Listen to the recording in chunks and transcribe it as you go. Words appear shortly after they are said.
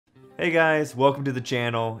Hey guys, welcome to the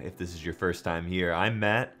channel. If this is your first time here, I'm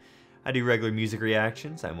Matt. I do regular music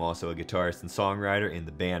reactions. I'm also a guitarist and songwriter in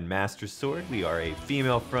the band Master Sword. We are a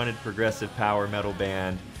female-fronted progressive power metal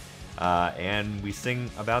band, and we sing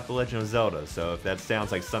about The Legend of Zelda. So if that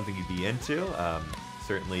sounds like something you'd be into,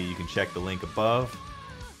 certainly you can check the link above.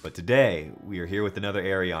 But today, we are here with another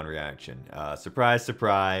Ayreon reaction. Surprise,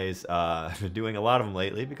 surprise. I've been doing a lot of them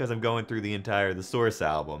lately because I'm going through the entire The Source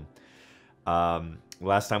album.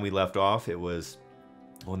 Last time we left off, it was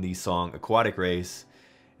on the song Aquatic Race,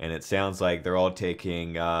 and it sounds like they're all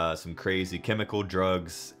taking some crazy chemical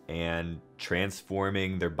drugs and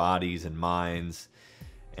transforming their bodies and minds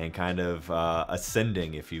and kind of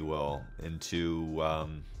ascending, if you will, into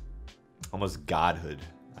almost godhood,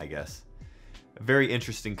 I guess. A very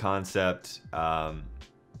interesting concept.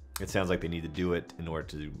 It sounds like they need to do it in order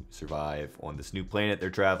to survive on this new planet they're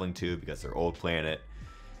traveling to, because their old planet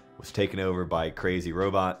was taken over by crazy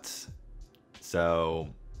robots. So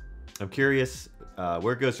I'm curious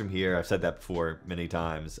where it goes from here. I've said that before many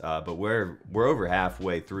times, but we're over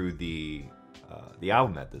halfway through the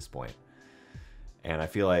album at this point, and I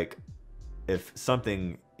feel like if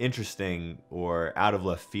something interesting or out of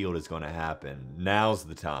left field is going to happen, now's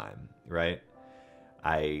the time, right?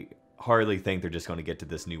 I hardly think they're just going to get to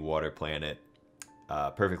this new water planet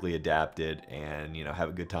perfectly adapted and, you know, have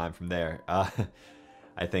a good time from there.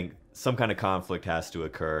 I think some kind of conflict has to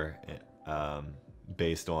occur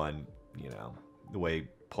based on, you know, the way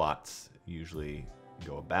plots usually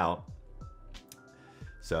go about.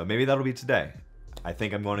 So maybe that'll be today. I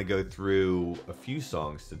think I'm going to go through a few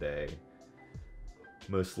songs today.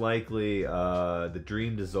 Most likely The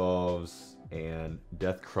Dream Dissolves and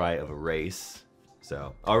Deathcry of a Race.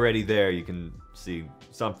 So already there you can see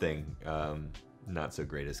something not so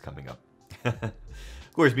great is coming up.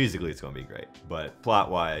 Of course, musically it's going to be great, but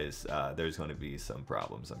plot-wise, there's going to be some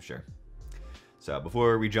problems, I'm sure. So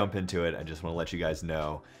before we jump into it, I just want to let you guys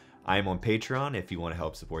know I am on Patreon if you want to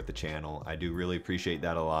help support the channel. I do really appreciate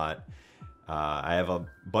that a lot. I have a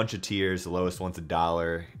bunch of tiers. The lowest one's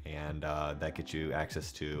 $1, and that gets you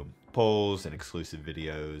access to polls and exclusive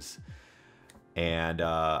videos. And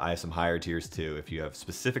I have some higher tiers too. If you have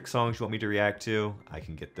specific songs you want me to react to, I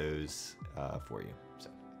can get those for you. So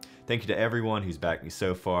thank you to everyone who's backed me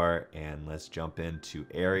so far, and let's jump into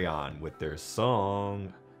Ayreon with their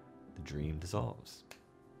song, The Dream Dissolves.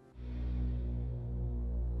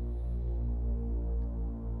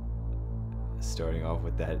 Starting off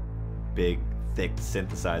with that big, thick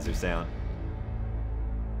synthesizer sound.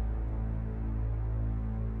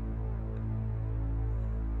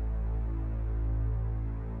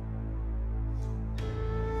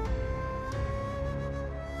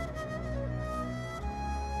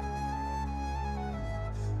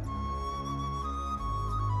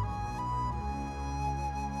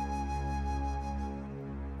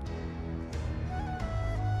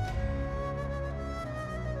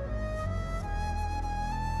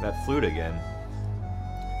 That flute again.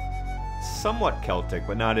 Somewhat Celtic,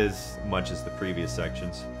 but not as much as the previous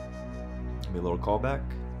sections. Maybe a little callback.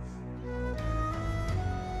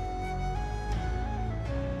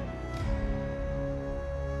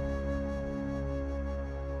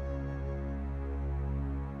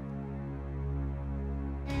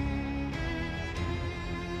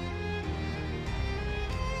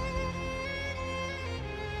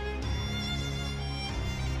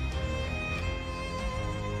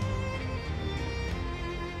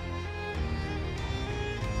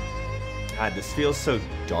 God, this feels so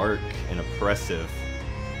dark and oppressive.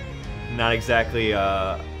 Not exactly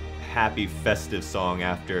a happy, festive song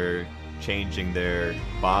after changing their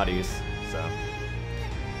bodies, so.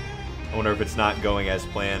 I wonder if it's not going as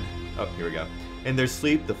planned. Oh, here we go. In their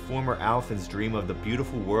sleep, the former Alphans dream of the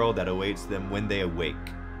beautiful world that awaits them when they awake.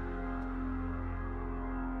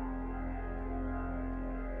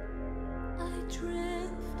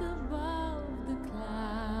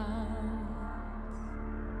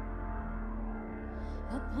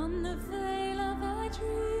 Upon the veil of a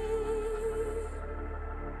dream,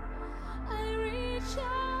 I reach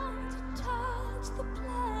out to touch the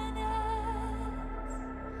planets.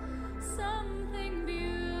 Something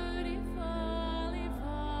beautiful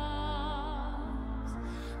evolves,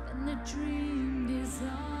 and the dream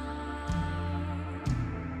dissolves.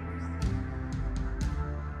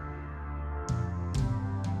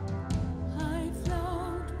 I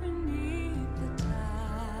float beneath the tide,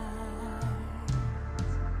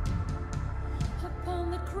 upon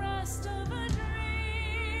the crest of a dream,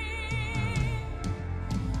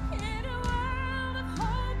 in a world of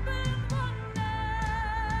hope and wonder.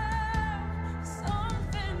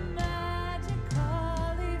 Something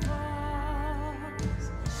magical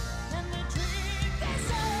evolves.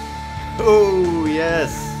 Oh,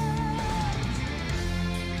 yes.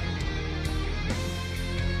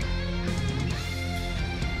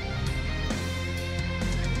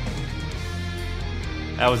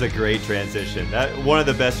 That was a great transition. One of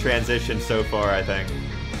the best transitions so far, I think.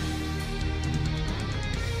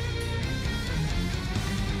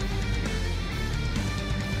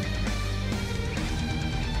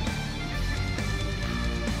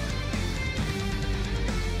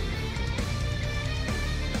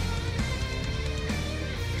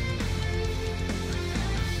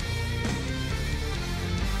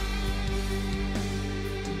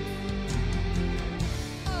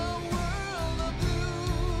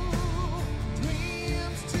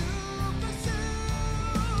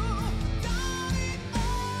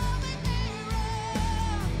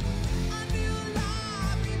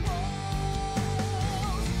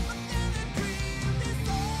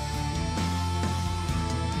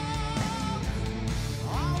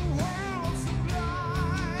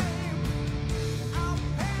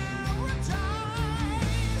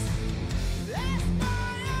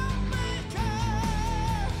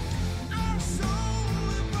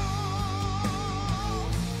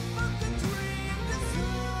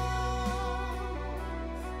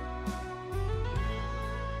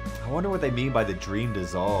 I wonder what they mean by the dream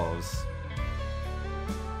dissolves.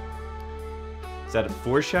 Is that a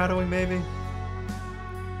foreshadowing, maybe?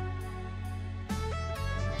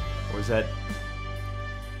 Or is that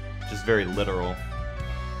just very literal?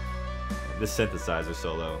 This synthesizer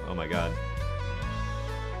solo, oh my god.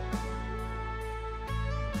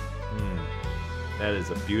 That is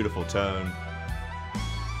a beautiful tone.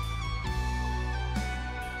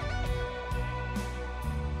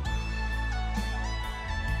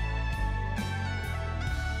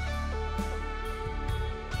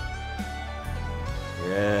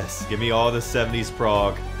 Yes, give me all the 70s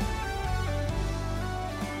prog.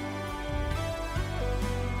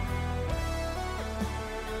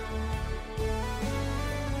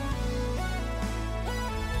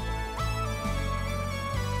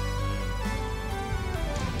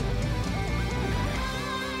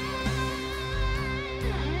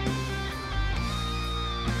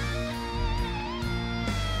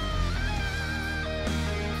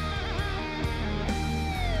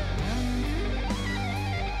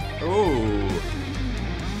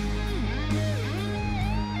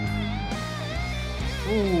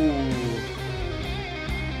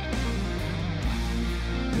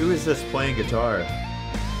 Who is this playing guitar?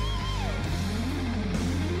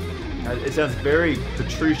 It sounds very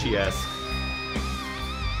Petrucci-esque.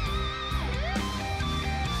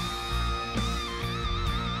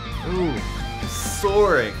 Ooh,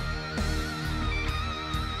 soaring.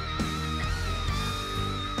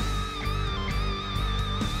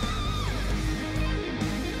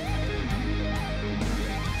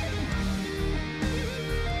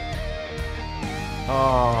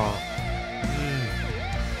 Oh.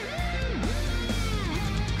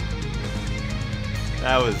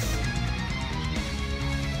 That was...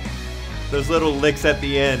 those little licks at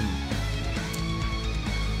the end.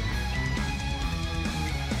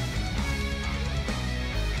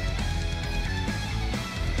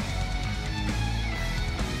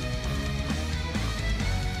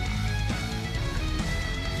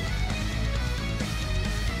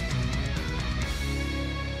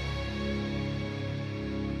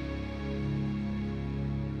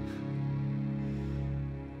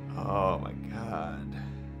 Oh my god.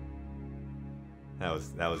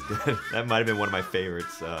 That was good. That might have been one of my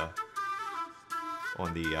favorites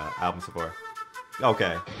on the album so far.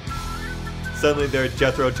 Okay. Suddenly they're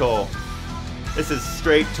Jethro Tull. This is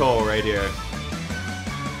straight Tull right here.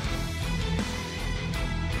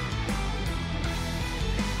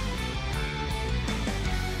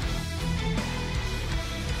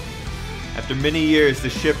 After many years, the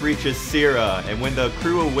ship reaches Syrah, and when the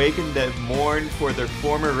crew awaken, they mourn for their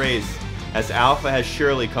former race, as Alpha has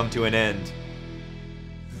surely come to an end.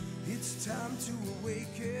 It's time to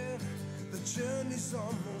awaken. The journey's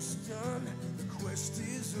almost done. The quest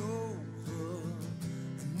is over.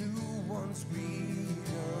 A new one's begun.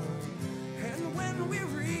 And when we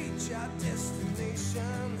reach our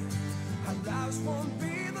destination, our lives won't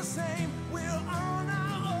be the same. We're on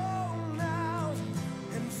our own now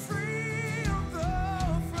and free of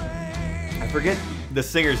the frame. I forget the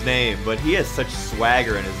singer's name, but he has such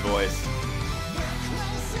swagger in his voice.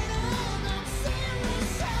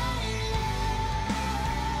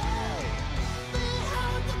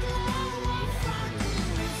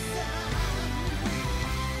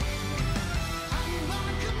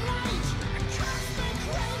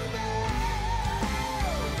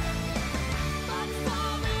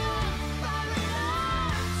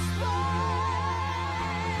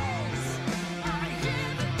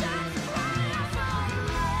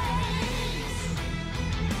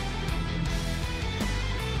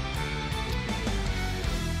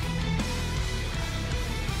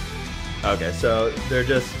 Okay, so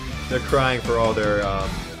they're crying for all their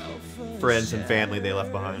friends and family they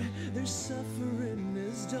left behind. Their suffering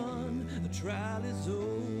is done, the trial is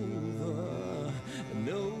over, and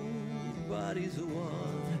nobody's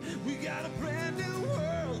won. We got a brand new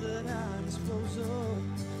world at our disposal.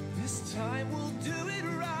 This time we'll do it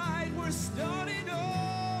right. We're starting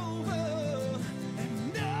over,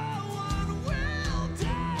 and no one will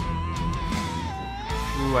die.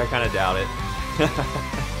 Ooh, I kind of doubt it.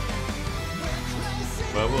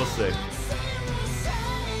 But we'll see.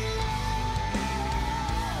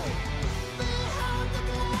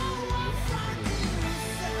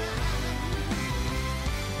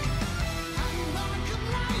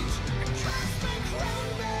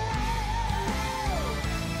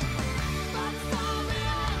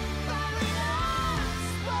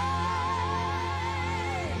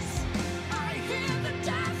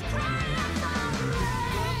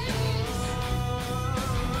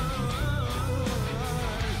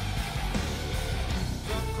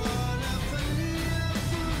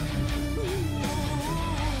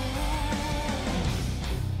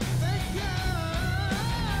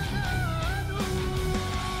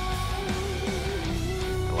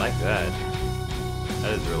 I like that.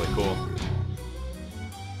 That is really cool.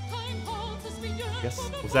 I guess,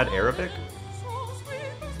 was that Arabic?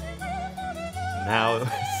 Now,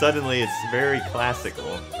 suddenly it's very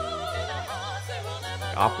classical.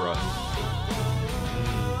 Opera.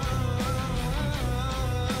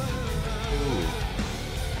 Ooh.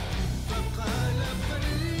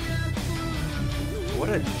 What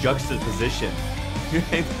a juxtaposition.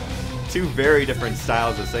 Two very different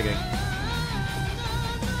styles of singing.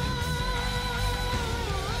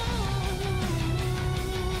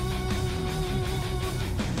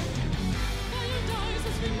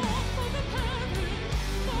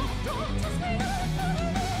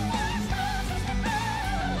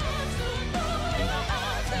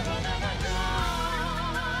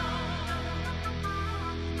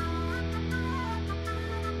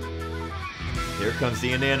 Here comes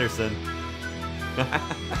Ian Anderson.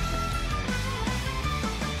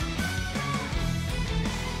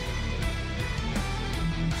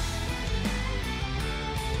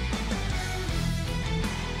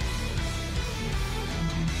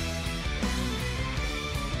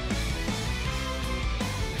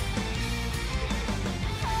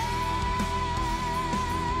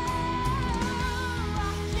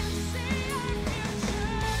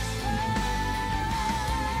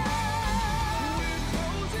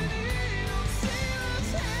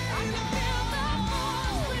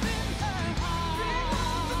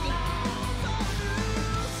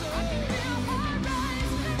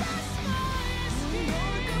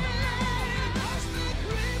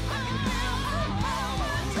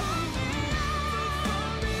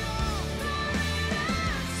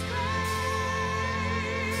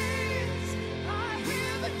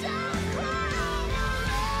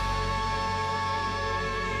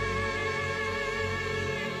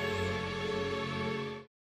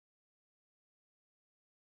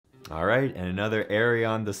 All right, and another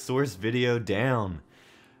Ayreon the Source video down.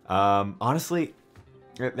 Honestly,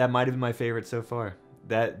 that might have been my favorite so far.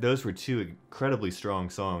 Those were two incredibly strong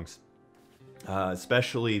songs,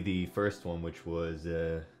 especially the first one, which was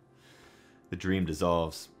 "The Dream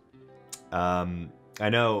Dissolves." I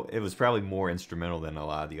know it was probably more instrumental than a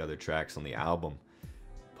lot of the other tracks on the album,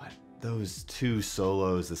 but those two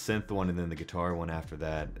solos, the synth one and then the guitar one after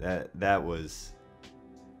that, that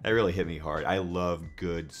really hit me hard. I love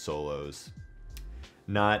good solos.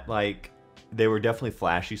 Not like, they were definitely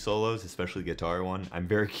flashy solos, especially the guitar one. I'm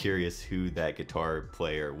very curious who that guitar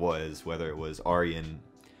player was, whether it was Ayreon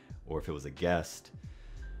or if it was a guest.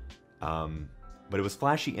 But it was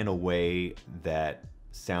flashy in a way that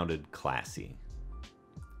sounded classy.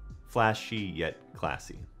 Flashy yet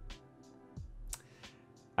classy.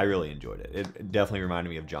 I really enjoyed it. It definitely reminded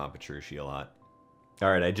me of John Petrucci a lot.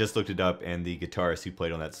 Alright, I just looked it up, and the guitarist who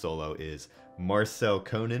played on that solo is Marcel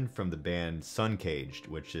Conan from the band Suncaged,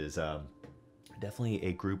 which is definitely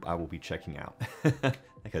a group I will be checking out.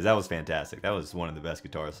 Because that was fantastic. That was one of the best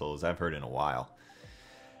guitar solos I've heard in a while.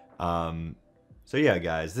 So yeah,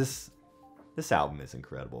 guys, this album is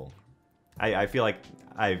incredible. I feel like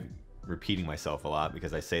I'm repeating myself a lot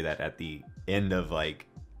because I say that at the end of like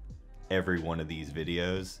every one of these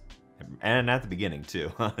videos. And at the beginning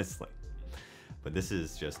too, honestly. But this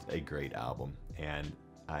is just a great album, and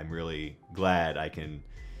I'm really glad I can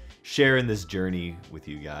share in this journey with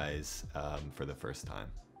you guys for the first time.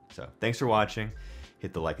 So thanks for watching.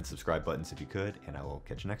 Hit the like and subscribe buttons if you could, and I will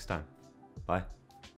catch you next time. Bye.